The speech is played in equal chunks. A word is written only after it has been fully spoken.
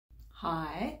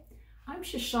Hi, I'm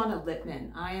Shoshana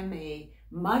Littman. I am a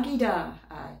Magida,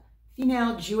 a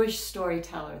female Jewish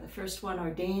storyteller, the first one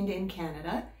ordained in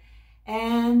Canada.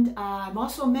 And I'm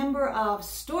also a member of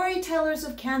Storytellers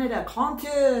of Canada,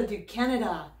 Contes du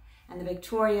Canada, and the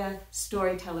Victoria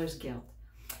Storytellers Guild.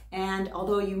 And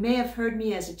although you may have heard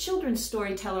me as a children's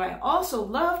storyteller, I also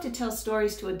love to tell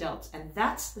stories to adults. And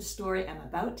that's the story I'm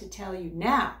about to tell you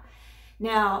now.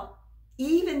 Now,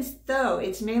 even though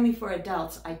it's mainly for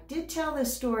adults, I did tell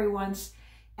this story once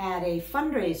at a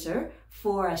fundraiser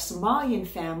for a Somalian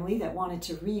family that wanted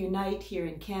to reunite here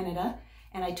in Canada.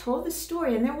 And I told the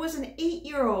story, and there was an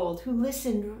 8-year-old who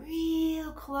listened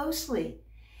real closely.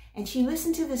 And she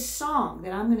listened to this song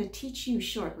that I'm going to teach you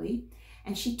shortly.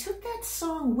 And she took that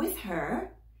song with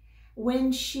her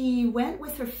when she went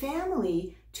with her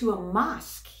family to a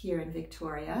mosque here in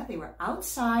Victoria. They were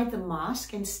outside the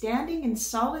mosque and standing in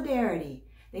solidarity.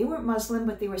 They weren't Muslim,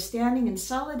 but they were standing in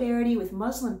solidarity with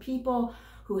Muslim people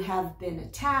who have been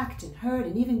attacked and hurt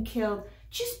and even killed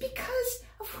just because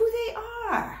of who they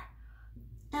are.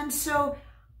 And so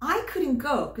I couldn't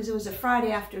go because it was a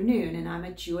Friday afternoon and I'm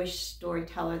a Jewish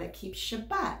storyteller that keeps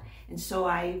Shabbat. And so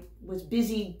I was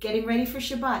busy getting ready for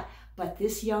Shabbat. But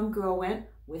this young girl went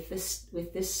with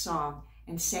this song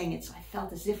and sang it. So I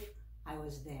felt as if I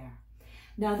was there.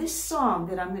 Now this song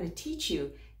that I'm going to teach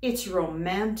you, it's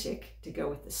romantic to go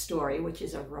with the story, which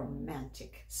is a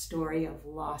romantic story of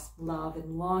lost love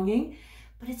and longing.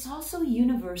 But it's also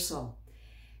universal,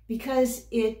 because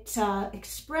it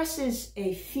expresses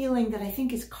a feeling that I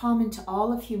think is common to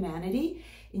all of humanity.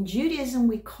 In Judaism,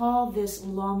 we call this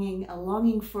longing a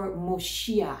longing for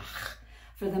Moshiach,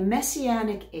 for the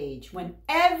Messianic age, when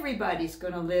everybody's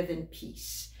going to live in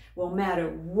peace. Won't matter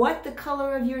what the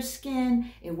color of your skin,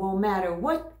 it won't matter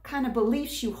what kind of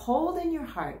beliefs you hold in your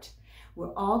heart.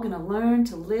 We're all going to learn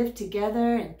to live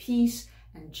together in peace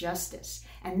and justice.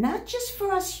 And not just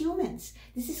for us humans.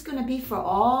 This is going to be for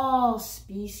all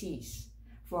species,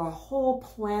 for our whole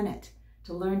planet,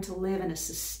 to learn to live in a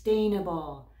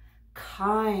sustainable,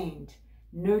 kind,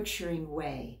 nurturing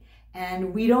way.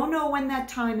 And we don't know when that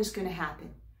time is going to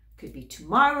happen. Could be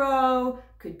tomorrow,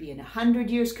 could be in 100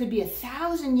 years, could be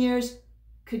 1,000 years,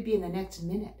 could be in the next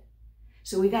minute.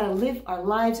 So we got to live our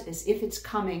lives as if it's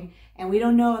coming. And we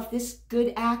don't know if this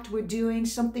good act we're doing,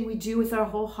 something we do with our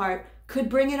whole heart, could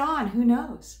bring it on. Who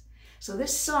knows? So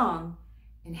this song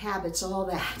inhabits all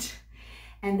that.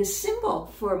 And the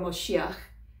symbol for Moshiach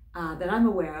that I'm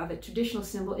aware of, a traditional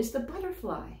symbol, is the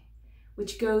butterfly,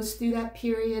 which goes through that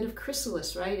period of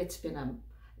chrysalis, right? It's been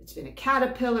a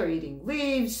caterpillar eating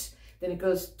leaves, then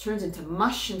it turns into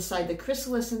mush inside the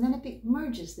chrysalis, and then it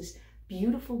emerges this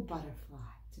beautiful butterfly.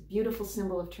 It's a beautiful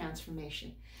symbol of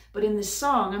transformation. But in this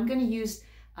song, I'm going to use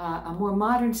a more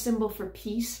modern symbol for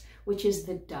peace, which is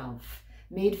the dove,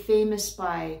 made famous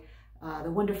by the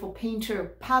wonderful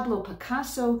painter Pablo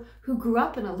Picasso, who grew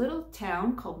up in a little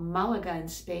town called Malaga in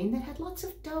Spain that had lots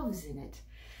of doves in it.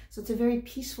 So it's a very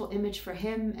peaceful image for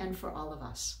him and for all of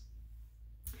us.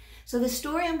 So the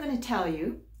story I'm going to tell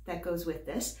you that goes with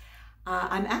this,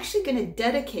 I'm actually going to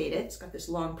dedicate it. It's got this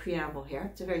long preamble here.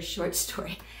 It's a very short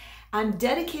story. I'm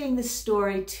dedicating this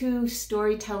story to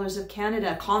Storytellers of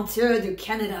Canada, Contes du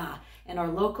Canada, and our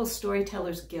local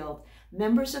Storytellers Guild,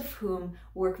 members of whom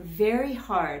work very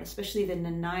hard, especially the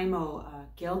Nanaimo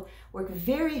Guild, work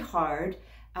very hard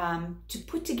to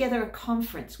put together a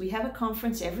conference. We have a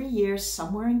conference every year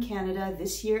somewhere in Canada.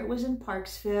 This year it was in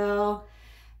Parksville,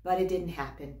 but it didn't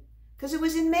happen because it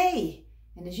was in May.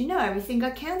 And as you know, everything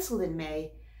got canceled in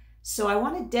May. So I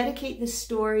want to dedicate this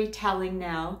storytelling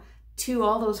now to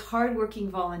all those hardworking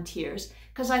volunteers,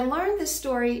 because I learned this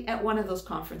story at one of those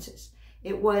conferences.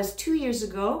 It was 2 years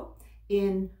ago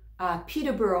in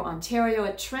Peterborough, Ontario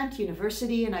at Trent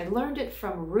University, and I learned it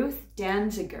from Ruth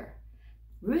Danziger.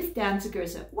 Ruth Danziger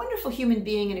is a wonderful human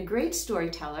being and a great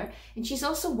storyteller, and she's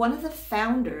also one of the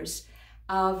founders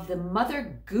of the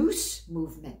Mother Goose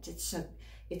movement.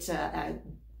 It's a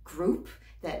group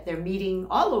that they're meeting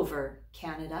all over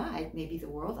Canada, maybe the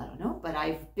world, I don't know, but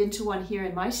I've been to one here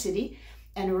in my city,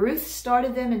 and Ruth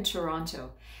started them in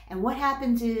Toronto. And what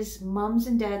happens is moms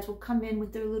and dads will come in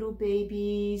with their little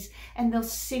babies and they'll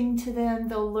sing to them.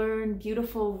 They'll learn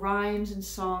beautiful rhymes and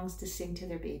songs to sing to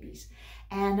their babies.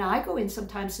 And I go in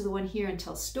sometimes to the one here and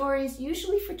tell stories,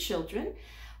 usually for children,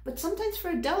 but sometimes for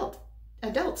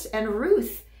adults. And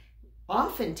Ruth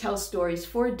often tells stories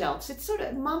for adults. It's sort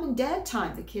of mom and dad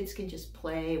time. The kids can just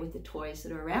play with the toys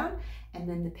that are around, and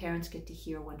then the parents get to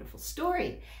hear a wonderful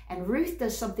story. And Ruth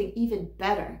does something even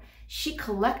better. She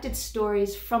collected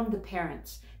stories from the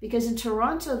parents, because in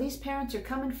Toronto, these parents are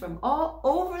coming from all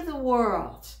over the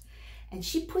world. And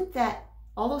she put that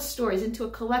all those stories into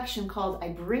a collection called I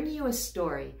Bring You a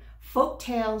Story,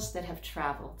 Folktales That Have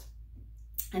Travelled.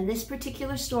 And this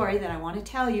particular story that I want to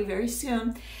tell you very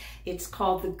soon, it's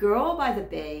called The Girl by the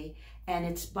Bay, and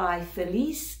it's by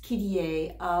Falis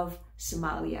Kidiye of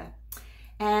Somalia.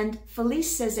 And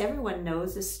Falis says everyone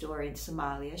knows this story in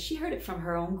Somalia. She heard it from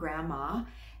her own grandma,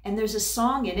 and there's a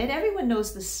song in it. Everyone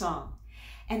knows the song.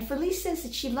 And Falis says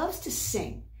that she loves to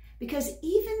sing because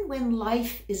even when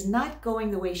life is not going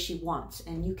the way she wants,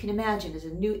 and you can imagine as a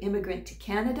new immigrant to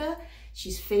Canada,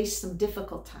 she's faced some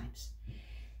difficult times,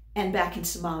 and back in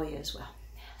Somalia as well.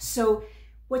 So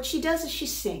what she does is she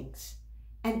sings.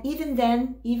 And even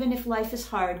then, even if life is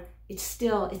hard,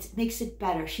 it makes it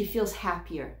better. She feels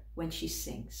happier when she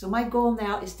sings. So my goal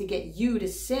now is to get you to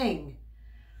sing.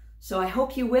 So I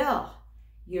hope you will.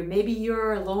 Maybe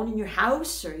you're alone in your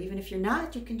house, or even if you're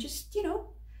not, you can just,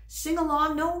 sing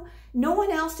along. No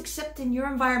one else except in your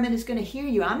environment is going to hear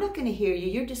you. I'm not going to hear you.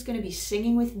 You're just going to be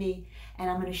singing with me, and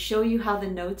I'm going to show you how the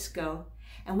notes go.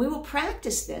 And we will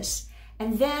practice this.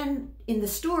 And then in the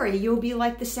story, you'll be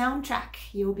like the soundtrack.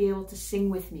 You'll be able to sing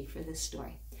with me for this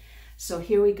story. So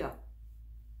here we go.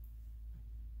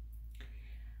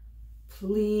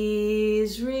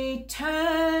 Please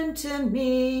return to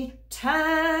me,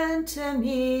 turn to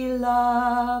me,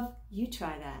 love. You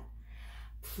try that.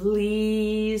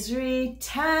 Please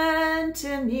return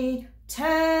to me,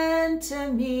 turn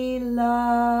to me,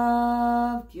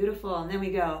 love. Beautiful. And then we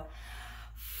go.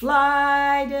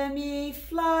 Fly to me,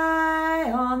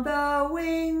 fly on the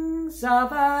wings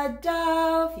of a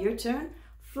dove. Your turn.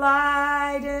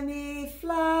 Fly to me,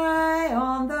 fly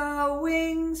on the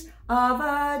wings of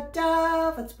a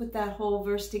dove. Let's put that whole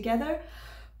verse together.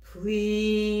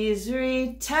 Please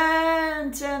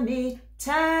return to me,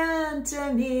 turn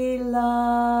to me,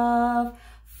 love.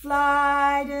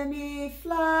 Fly to me,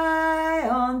 fly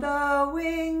on the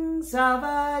wings of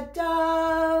a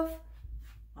dove.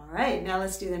 All right, now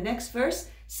let's do the next verse.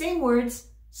 Same words,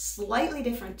 slightly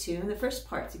different tune. The first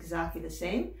part's exactly the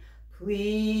same.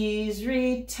 Please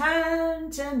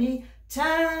return to me,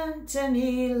 turn to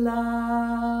me,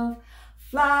 love.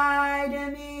 Fly to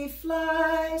me,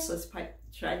 fly. So let's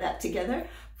try that together.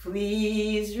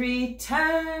 Please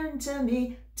return to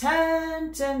me,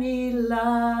 turn to me,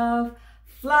 love.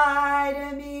 Fly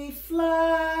to me,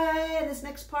 fly. This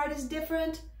next part is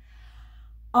different.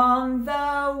 On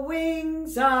the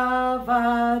wings of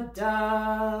a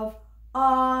dove,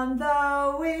 on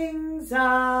the wings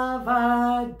of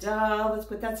a dove. Let's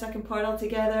put that second part all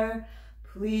together.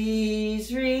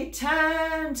 Please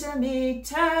return to me,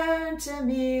 turn to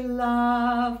me,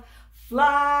 love.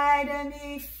 Fly to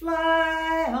me,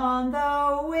 fly on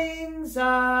the wings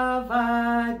of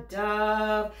a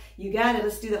dove. You got it.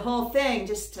 Let's do the whole thing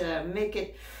just to make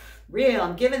it real.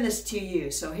 I'm giving this to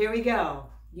you. So here we go.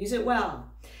 Use it well.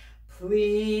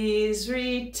 Please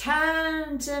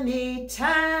return to me,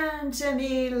 turn to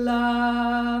me,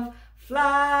 love.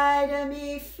 Fly to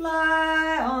me,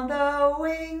 fly on the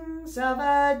wings of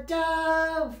a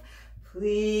dove.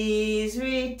 Please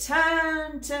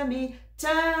return to me,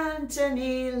 turn to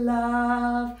me,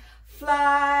 love.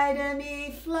 Fly to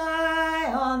me,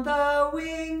 fly on the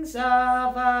wings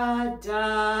of a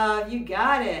dove. You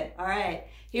got it. All right,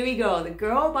 here we go. The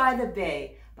Girl by the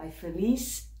Bay by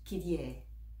Falis Kidiye.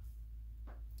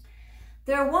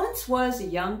 There once was a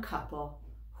young couple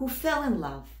who fell in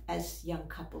love, as young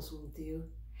couples will do,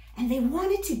 and they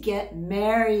wanted to get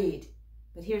married.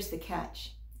 But here's the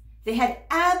catch. They had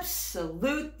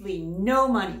absolutely no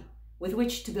money with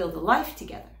which to build a life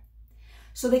together.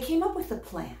 So they came up with a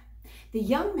plan. The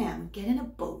young man would get in a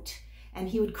boat and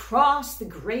he would cross the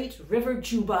great river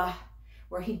Juba,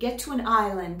 where he'd get to an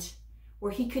island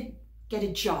where he could get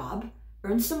a job,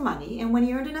 earn some money, and when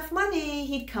he earned enough money,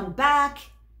 he'd come back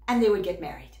and they would get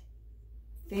married.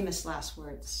 Famous last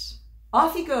words.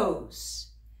 Off he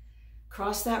goes.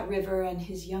 Crossed that river, and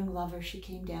his young lover, she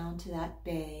came down to that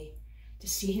bay to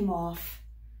see him off.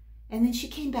 And then she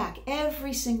came back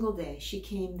every single day. She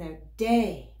came there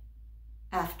day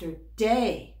after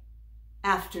day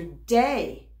after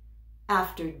day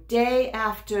after day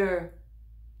after.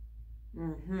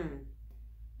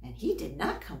 And he did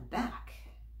not come back.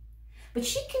 But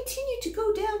she continued to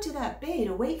go down to that bay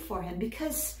to wait for him,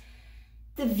 because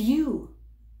the view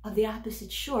of the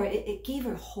opposite shore, it gave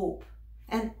her hope.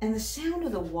 And the sound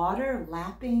of the water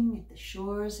lapping at the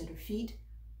shores at her feet,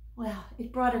 well,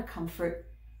 it brought her comfort.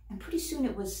 And pretty soon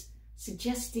it was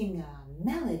suggesting a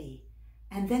melody.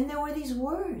 And then there were these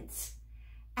words.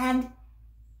 And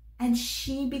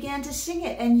she began to sing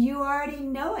it, and you already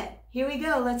know it. Here we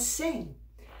go, let's sing.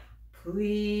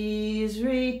 Please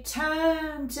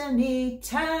return to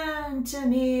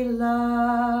me,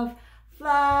 love.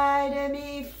 Fly to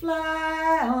me,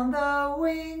 fly on the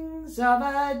wings of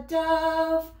a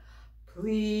dove.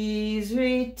 Please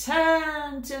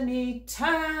return to me,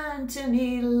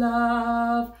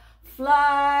 love.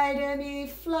 Fly to me,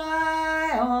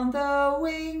 fly on the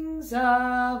wings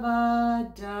of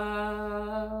a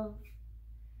dove.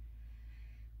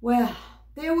 Well,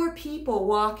 there were people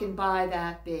walking by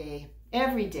that bay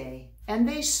every day, and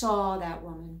they saw that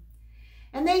woman.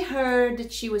 And they heard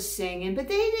that she was singing, but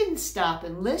they didn't stop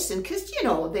and listen because, you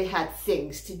know, they had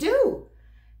things to do.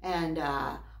 And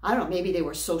I don't know, maybe they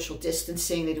were social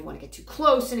distancing. They didn't want to get too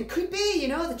close. And it could be, you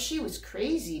know, that she was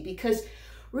crazy because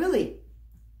really,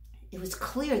 it was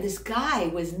clear this guy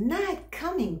was not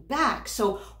coming back.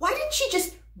 So why didn't she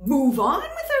just move on with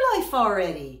her life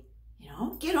already? You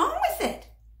know, get on with it.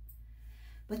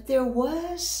 But there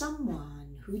was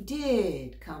someone who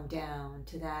did come down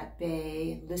to that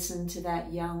bay and listen to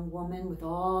that young woman with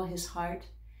all his heart.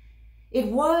 It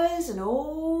was an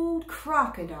old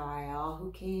crocodile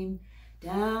who came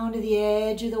down to the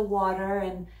edge of the water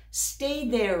and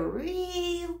stayed there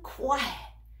real quiet,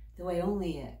 the way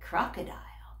only a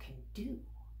crocodile can do.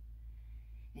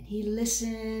 And he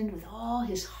listened with all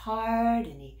his heart,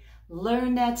 and he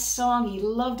learned that song. He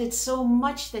loved it so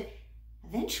much that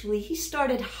eventually he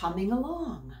started humming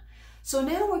along. So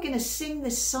now we're going to sing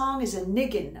this song as a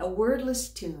niggin, a wordless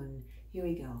tune. Here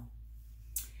we go.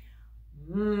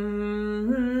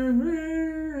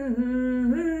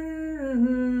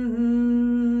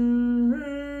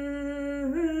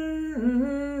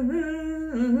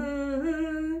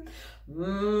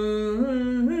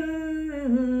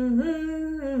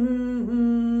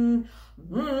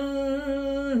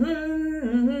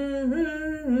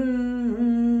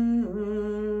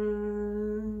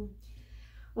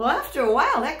 Well, after a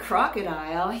while, that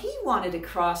crocodile, he wanted to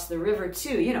cross the river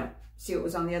too, you know, see what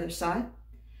was on the other side.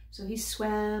 So he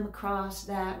swam across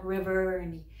that river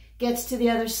and he gets to the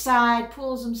other side,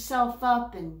 pulls himself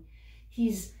up, and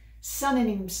he's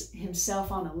sunning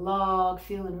himself on a log,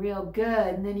 feeling real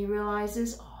good. And then he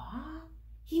realizes, aw,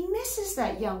 he misses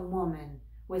that young woman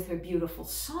with her beautiful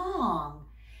song.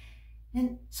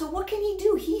 And so what can he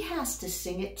do? He has to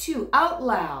sing it too, out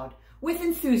loud, with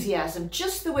enthusiasm,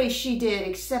 just the way she did,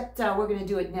 except we're going to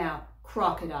do it now,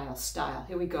 crocodile style.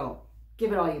 Here we go.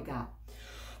 Give it all you got.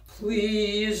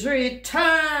 Please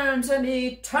return to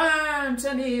me,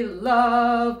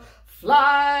 love.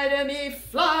 Fly to me,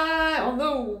 fly on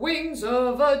the wings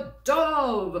of a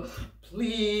dove.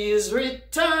 Please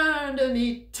return to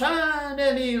me,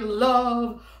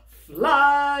 love.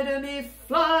 Fly to me,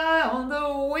 fly on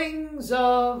the wings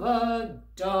of a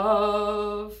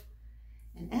dove.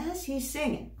 And as he's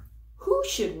singing, who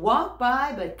should walk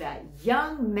by but that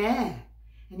young man?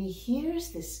 And he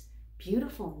hears this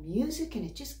beautiful music and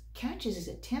it just catches his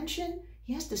attention.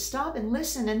 He has to stop and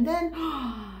listen, and then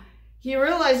he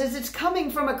realizes it's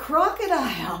coming from a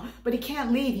crocodile, but he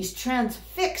can't leave. He's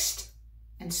transfixed.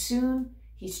 And soon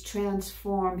he's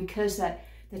transformed because that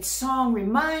song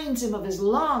reminds him of his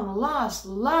long-lost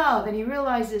love, and he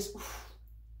realizes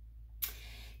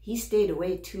he stayed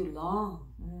away too long.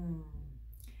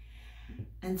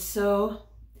 And so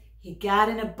he got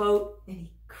in a boat and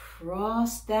he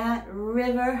crossed that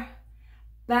river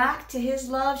back to his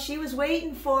love. She was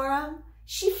waiting for him.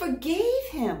 She forgave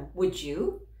him. Would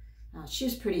you? Oh, she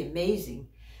was pretty amazing.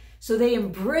 So they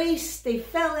embraced, they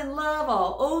fell in love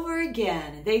all over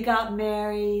again, and they got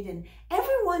married. And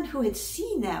everyone who had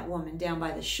seen that woman down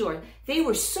by the shore, they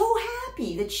were so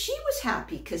happy that she was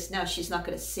happy because now she's not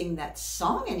going to sing that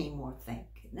song anymore, thank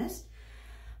goodness.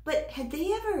 But had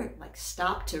they ever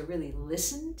stopped to really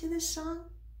listen to this song?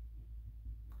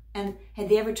 And had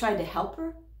they ever tried to help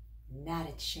her? Not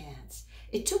a chance.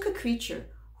 It took a creature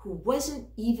who wasn't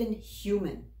even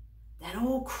human, that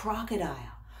old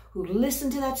crocodile, who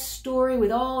listened to that story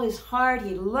with all his heart.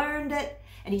 He learned it,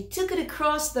 and he took it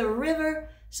across the river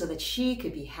so that she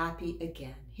could be happy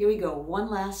again. Here we go,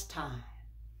 one last time.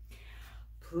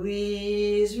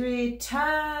 Please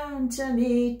return to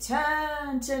me,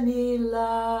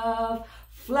 love.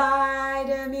 Fly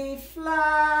to me,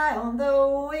 fly on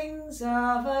the wings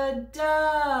of a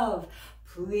dove.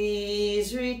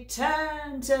 Please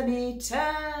return to me,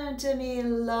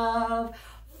 love.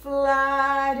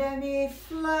 Fly to me,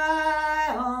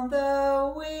 fly on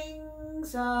the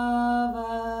wings of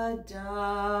a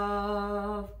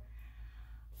dove.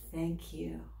 Thank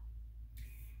you.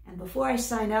 And before I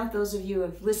sign out, those of you who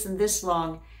have listened this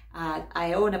long,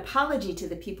 I owe an apology to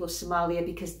the people of Somalia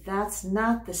because that's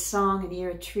not the song in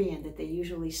Eritrean that they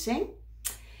usually sing.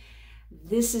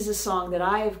 This is a song that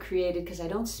I have created because I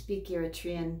don't speak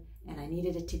Eritrean and I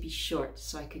needed it to be short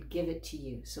so I could give it to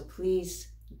you. So please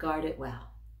guard it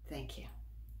well. Thank you.